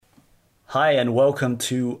Hi, and welcome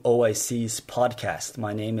to OIC's podcast.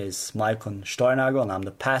 My name is Maikon Steuernagel, and I'm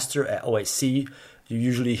the pastor at OIC. You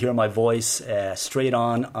usually hear my voice straight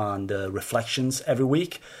on the reflections every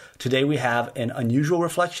week. Today we have an unusual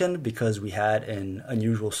reflection because we had an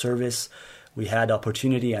unusual service. We had the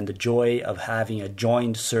opportunity and the joy of having a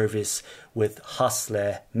joint service with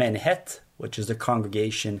Hasle Menighet, which is a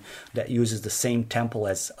congregation that uses the same temple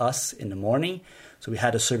as us in the morning. So we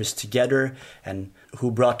had a service together, and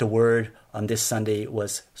who brought the word on this Sunday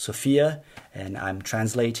was Sophia, and I'm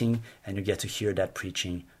translating, and you get to hear that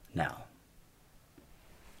preaching now.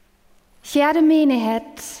 Kjære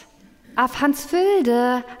menighet, av hans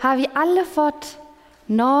fylde har vi alle fått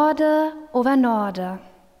nåde over nåde.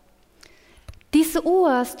 Disse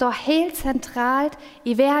ord står helt sentralt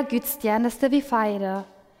i hver gudstjeneste vi feirer.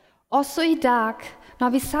 Også i dag, når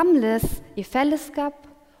vi samles i fellesskap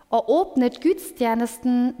og åpnet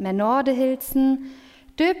gudstjenesten med nådehilsen,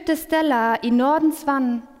 døpte Stella i nådens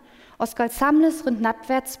vann og skal samles rundt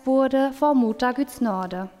nattverdsbordet for å motta Guds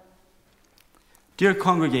nåde. Dear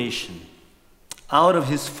congregation, out of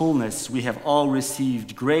his fullness we have all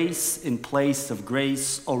received grace in place of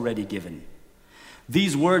grace already given.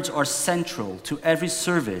 These words are central to every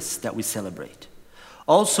service that we celebrate.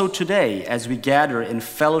 Also today, as we gather in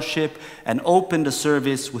fellowship and open the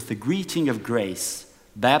service with the greeting of grace,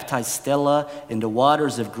 baptize Stella in the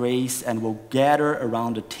waters of grace and will gather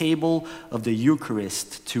around the table of the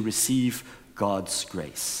Eucharist to receive God's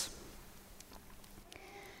grace.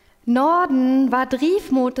 Nåden var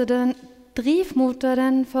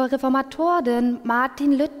drivmotoren for reformatoren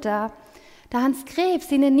Martin Luther, da han skrev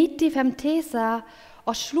sine 95 teser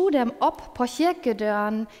og slo dem opp på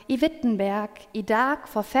kirkedøren i Wittenberg i dag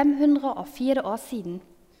for 504 år siden.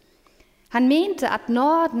 Han mente at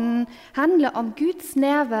nåden handler om Guds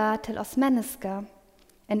nærvær til oss mennesker,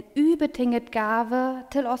 en ubetinget gave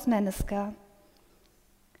til oss mennesker.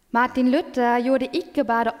 Martin Luther gjorde ikke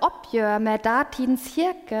bare oppgjør med datidens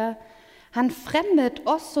kirke, han fremmet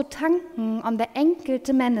også tanken om det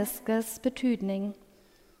enkelte menneskets betydning.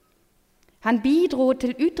 Han bidro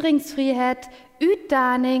til ytringsfrihet,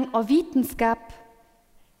 utdanning og vitenskap,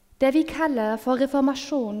 det vi kaller for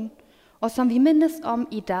reformasjon, og som vi minnes om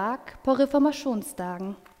i dag på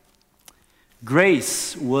reformasjonsdagen.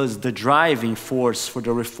 Grace was the driving force for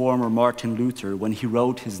the reformer Martin Luther when he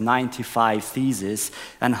wrote his 95 Theses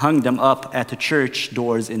and hung them up at the church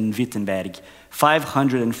doors in Wittenberg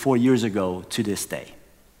 504 years ago to this day.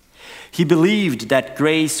 He believed that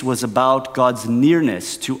grace was about God's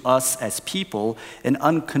nearness to us as people, an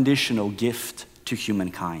unconditional gift to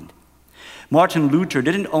humankind. Martin Luther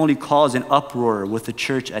didn't only cause an uproar with the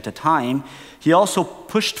church at the time, he also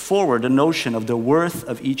pushed forward the notion of the worth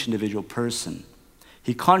of each individual person.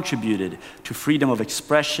 He contributed to freedom of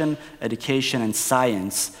expression, education, and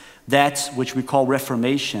science, that which we call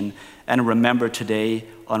Reformation and remember today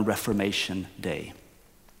on Reformation Day.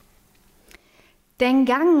 Den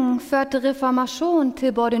gangen førte reformasjon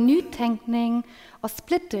til både nytenkning og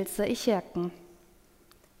splittelse i kirken.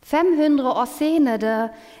 500 år senere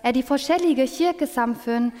de forskjellige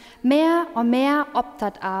kirkesamfunn mer og mer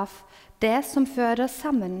opptatt av det som fører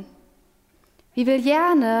sammen. Vi vil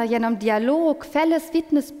gjerne gjennom dialog, felles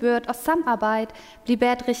vitnesbyrd og samarbeid bli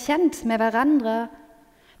bedre kjent med hverandre.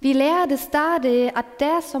 Vi lærte stadig at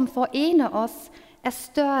det som forener oss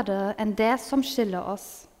større enn det som skiller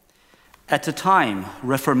oss. At the time,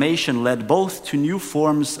 Reformation led both to new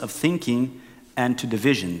forms of thinking and to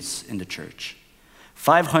divisions in the church.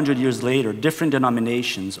 500 years later, different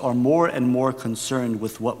denominations are more and more concerned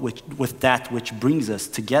with that which brings us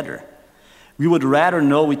together. We would rather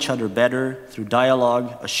know each other better through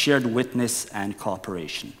dialogue, a shared witness, and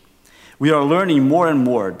cooperation. We are learning more and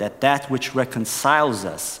more that which reconciles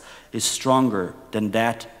us is stronger than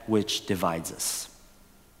that which divides us.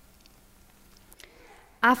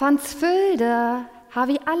 Av hans fylde har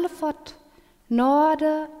vi alle fått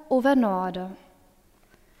nåde over nåde.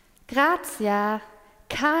 Gratia,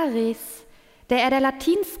 charis, det det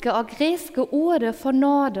latinske og greske ordet for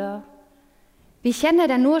nåde. Vi kjenner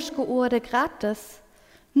det norske ordet gratis,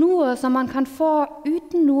 noe som man kan få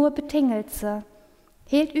uten noe betingelse,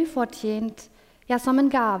 helt ufortjent, ja som en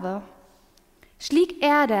gave. Slik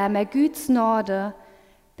det med Guds nåde.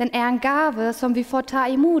 Den en gave som vi får ta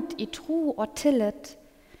imot i tro og tillit,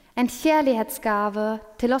 en kjærlighetsgave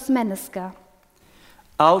til oss mennesker.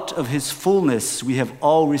 Out of his fullness we have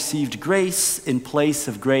all received grace in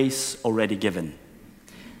place of grace already given.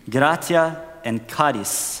 Gratia and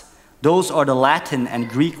charis, those are the Latin and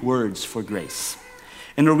Greek words for grace.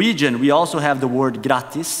 In Norwegian, we also have the word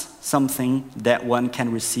gratis, something that one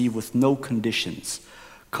can receive with no conditions.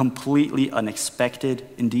 completely unexpected,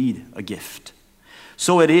 indeed a gift.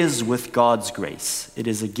 So it is with God's grace. It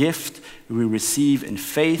is a gift we receive in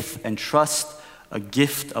faith and trust, a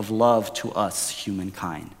gift of love to us,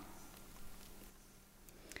 humankind.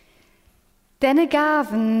 Denne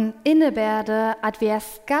gaven innebærer, at vi er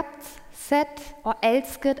skabt, sett og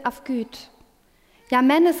elsket av Gud. Ja,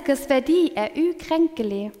 menneskets værdi er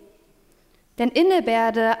ukrænkelig. Den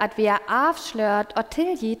innebærer, at vi er avsløret og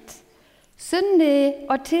tilgitt, syndig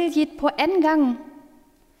og tilgitt på en gang.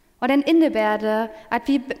 Og den innebærer, at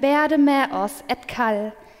vi bærer med oss et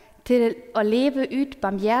kall til å leve ut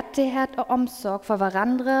barmhjertighet og omsorg for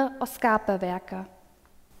hverandre og skaperverket.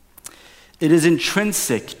 It is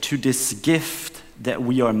intrinsic to this gift that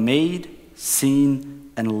we are made,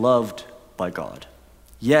 seen, and loved by God.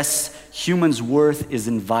 Yes, humans' worth is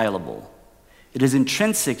inviolable. It is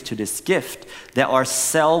intrinsic to this gift that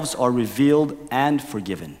ourselves are revealed and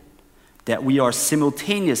forgiven, that we are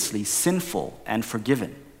simultaneously sinful and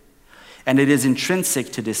forgiven. And it is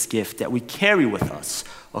intrinsic to this gift that we carry with us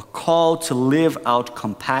a call to live out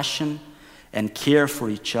compassion and care for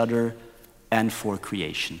each other and for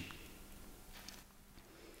creation.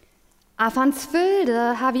 Av hans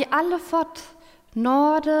fylde har vi alle fått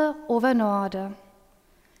nåde over nåde.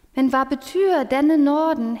 Men hva betyr denne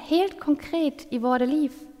nåden helt konkret i vårt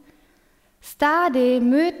liv? Stadig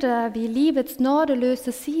møter vi livets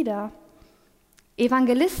nådeløse sider.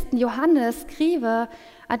 Evangelisten Johannes skriver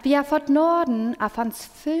at vi har fått nåden av hans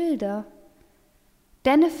fylde.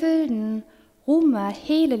 Denne fylden rommer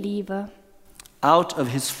hele livet. Out of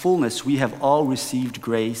his fullness we have all received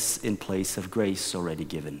grace in place of grace already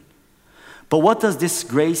given. But what does this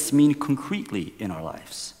grace mean concretely in our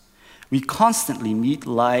lives? We constantly meet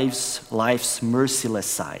life's merciless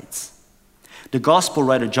sides. The gospel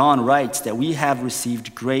writer John writes that we have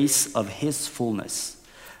received grace of his fullness.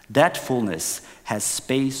 That fullness has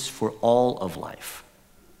space for all of life.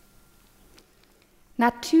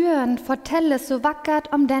 Naturen forteller så vakkert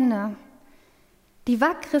om denne. De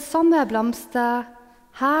vakre sommerblomster,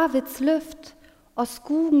 havets luft og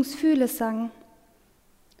skogens fuglesang.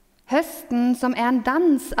 Høsten som er en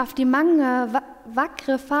dans av de mange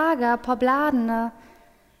vakre farger på bladene,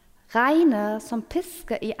 regnet som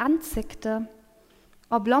pisker i ansiktet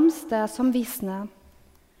og blomster som visner.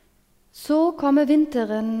 Så kommer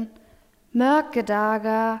vinteren, mørke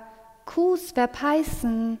dager, kos ved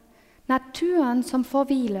peisen, naturen som får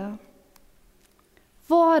hvile.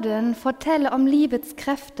 Våren forteller om livets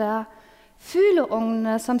krefter,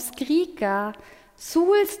 fugleungene som skriker,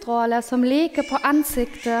 solstråler som leker på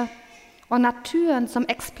ansiktet, og naturen som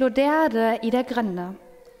eksploderer i det grønne.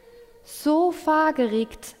 Så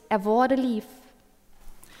fargerikt er vårt liv.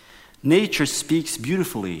 Nature speaks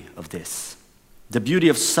beautifully of this. The beauty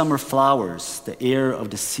of summer flowers, the air of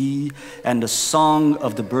the sea, and the song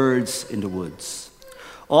of the birds in the woods.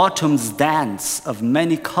 Autumn's dance of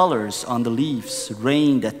many colors on the leaves,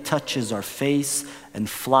 rain that touches our face, and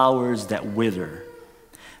flowers that wither.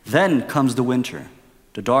 Then comes the winter,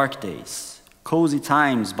 the dark days, cozy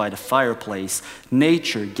times by the fireplace,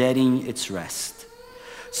 nature getting its rest.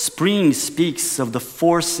 Spring speaks of the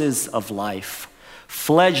forces of life,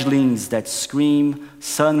 fledglings that scream,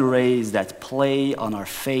 sun rays that play on our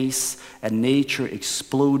face, and nature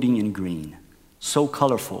exploding in green. So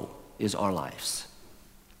colorful is our lives.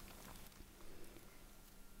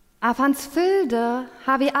 Av hans fylde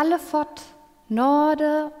har vi alle fått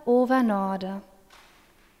nåde over nåde.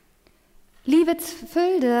 Livets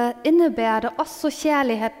fylde innebærer også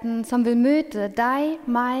kjærligheten som vil møte deg,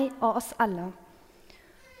 meg og oss alle.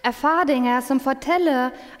 Erfaringer som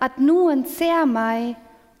forteller at noen ser meg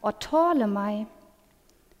og tåler meg.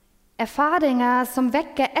 Erfaringer som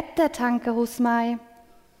vekker ettertanke hos meg.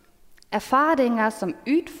 Erfaringer som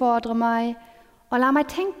utfordrer meg og lar meg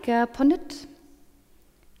tenke på nytt.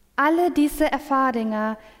 Alle disse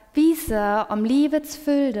erfaringer viser om livets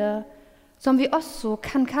fylde, som vi også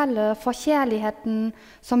kan kalle for kjærligheten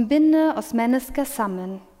som binder oss mennesker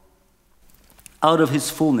sammen. Out of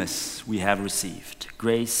his fullness we have received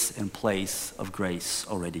grace in place of grace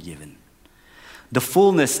already given. The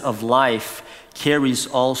fullness of life carries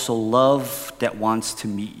also love that wants to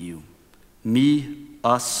meet you. Me,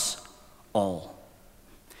 us, all.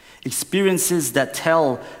 Experiences that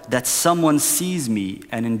tell that someone sees me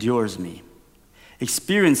and endures me.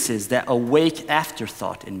 Experiences that awake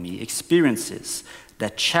afterthought in me. Experiences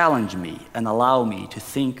that challenge me and allow me to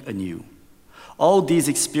think anew. All these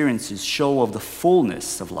experiences show of the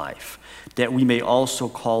fullness of life that we may also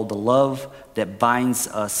call the love that binds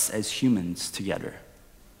us as humans together.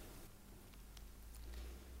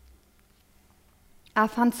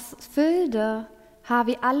 Av hans fylde har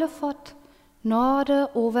vi alle fått nåde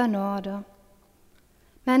over nåde.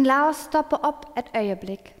 Men la oss stoppe op et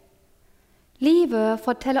øjeblik. Livet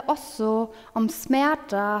fortæller også om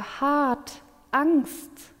smerter, hat,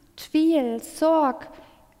 angst, tvivl, sorg,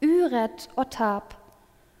 uret og tab.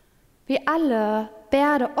 Vi alle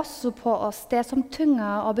bærer det også på os, det som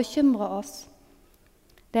tynger og bekymrer os.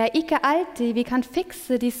 Det er ikke altid, vi kan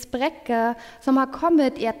fikse de sprækker, som har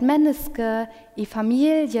kommet i et menneske, i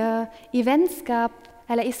familie, i venskab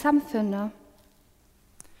eller i samfundet.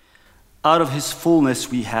 Out of his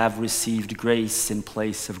fullness we have received grace in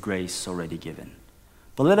place of grace already given.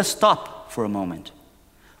 But let us stop for a moment.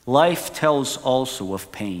 Life tells also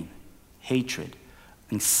of pain, hatred,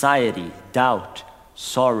 anxiety, doubt,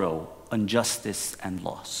 sorrow, injustice, and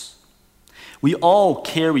loss. We all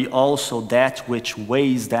carry also that which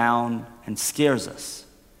weighs down and scares us.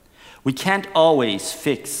 We can't always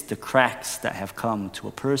fix the cracks that have come to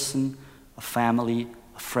a person, a family,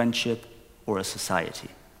 a friendship, or a society.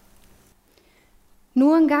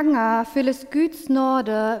 Nogle gange føles Guds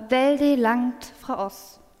nåde vældig langt fra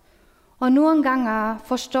os, og nogle gange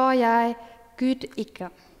forstår jeg Gud ikke.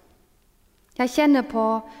 Jeg kjenner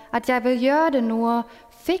på at jeg vil gjøre det noe,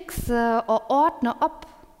 fikse og ordne op.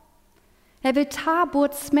 Jeg vil ta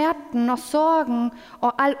bort smerten og sorgen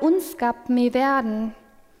og all ondskapen i verden.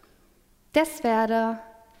 Dessverre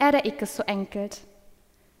er det ikke så enkelt.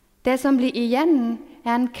 Det som blir igjen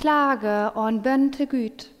er en klage og en bønn til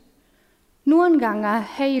Gud. Noen ganger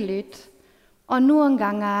høylytt, og noen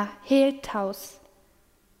ganger helt taus.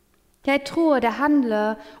 Jeg tror det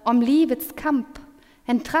handler om livets kamp,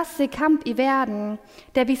 en trassig kamp i verden,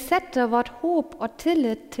 der vi setter vårt håb og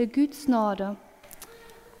tillit til Guds nåde.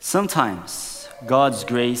 Sometimes God's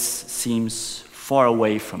grace seems far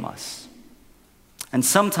away from us. And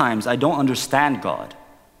sometimes I don't understand God.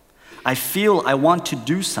 I feel I want to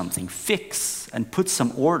do something, fix and put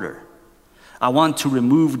some order. I want to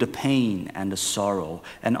remove the pain and the sorrow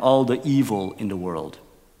and all the evil in the world.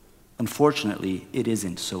 Unfortunately, it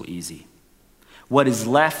isn't so easy. What is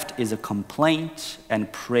left is a complaint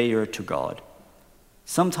and prayer to God.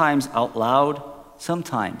 Sometimes out loud,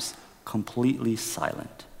 sometimes completely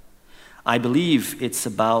silent. I believe it's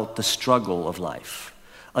about the struggle of life,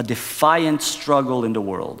 a defiant struggle in the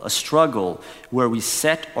world, a struggle where we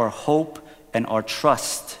set our hope and our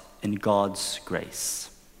trust in God's grace.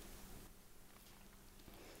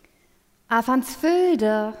 Af hans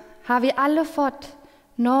fylde har vi alle fått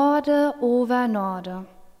nåde over nåde.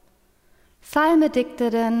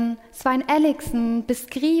 Salmedigteren Svein Elliksen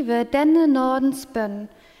beskriver denne nådens bønn,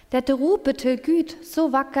 dette ropet til Gud så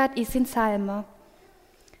vakkert i sin salme.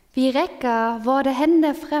 Vi rækker våre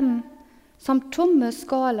hender frem som tomme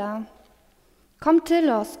skåler. Kom til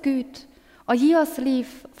oss, Gud, og gi oss liv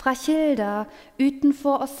fra kilder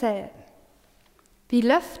utenfor oss selv. Vi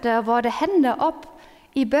løfter våre hender opp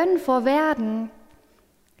i bønn for verden.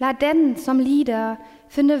 La den som lider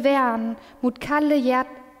finne vern mot kalde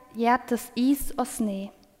hjertes is og sne.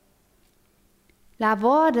 La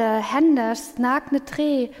våre henders nakne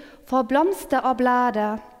tre få blomster og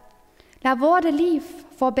blader. La våre liv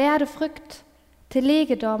få bære frukt til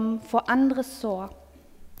legedom for andres sår.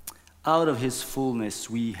 Out of his fullness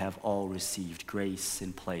we have all received grace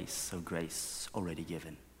in place of grace already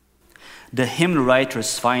given. The hymn writer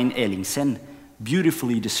Svein Ellingsen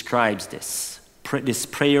beautifully describes this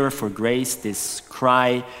prayer for grace, this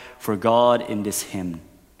cry for God in this hymn.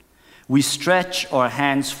 We stretch our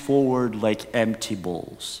hands forward like empty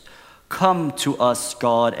bowls. Come to us,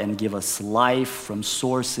 God, and give us life from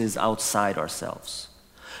sources outside ourselves.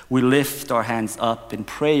 We lift our hands up in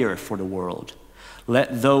prayer for the world.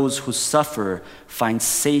 Let those who suffer find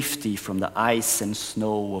safety from the ice and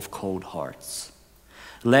snow of cold hearts.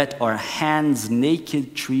 Let our hands'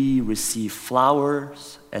 naked tree receive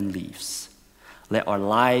flowers and leaves. Let our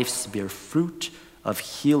lives bear fruit of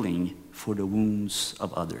healing for the wounds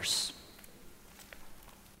of others.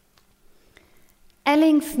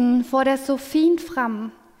 Ellingsen får det så fint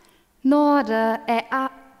frem. Nåde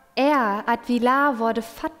er at vi lar våre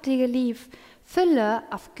fattige liv fylle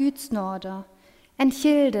av Guds nåde, en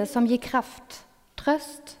kilde som gir kraft,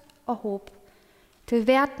 trøst og håp til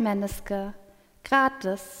hvert menneske,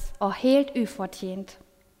 gratis og helt ufortjent.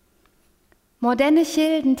 Må denne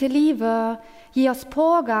kilden til livet gi oss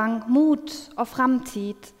pågang, mot og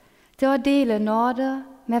fremtid til å dele nåde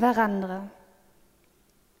med hverandre.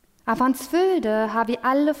 Av hans fylde har vi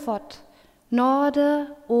alle fått nåde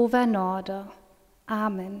over nåde.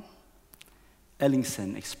 Amen.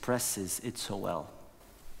 Ellingsen expresses it so well.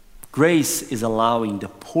 Grace is allowing the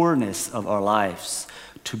poorness of our lives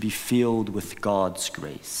to be filled with God's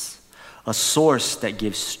grace, a source that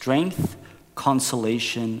gives strength,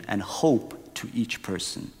 consolation, and hope to each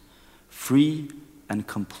person, free and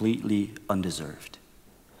completely undeserved.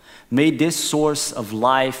 May this source of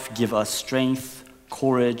life give us strength,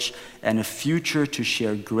 courage, and a future to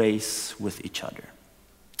share grace with each other.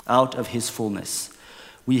 Out of his fullness,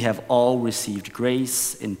 we have all received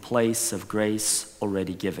grace in place of grace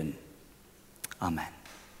already given. Amen.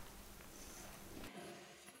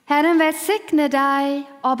 Herren velsigne dig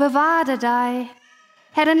og bevare dig.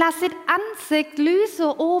 Herren lad sit ansigt lyse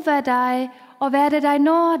over dig og være dig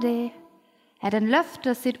nådig. Herren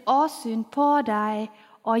løfter sit åsyn på dig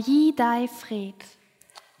og gi dig fred.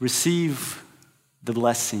 Receive the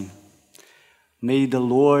blessing. May the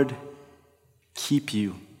Lord keep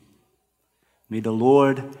you. May the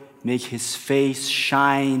Lord make his face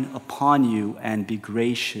shine upon you and be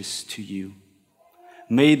gracious to you.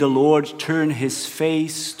 May the Lord turn his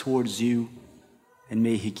face towards you, and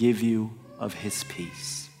may he give you of his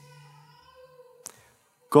peace.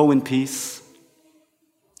 Go in peace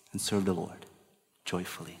and serve the Lord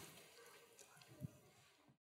joyfully.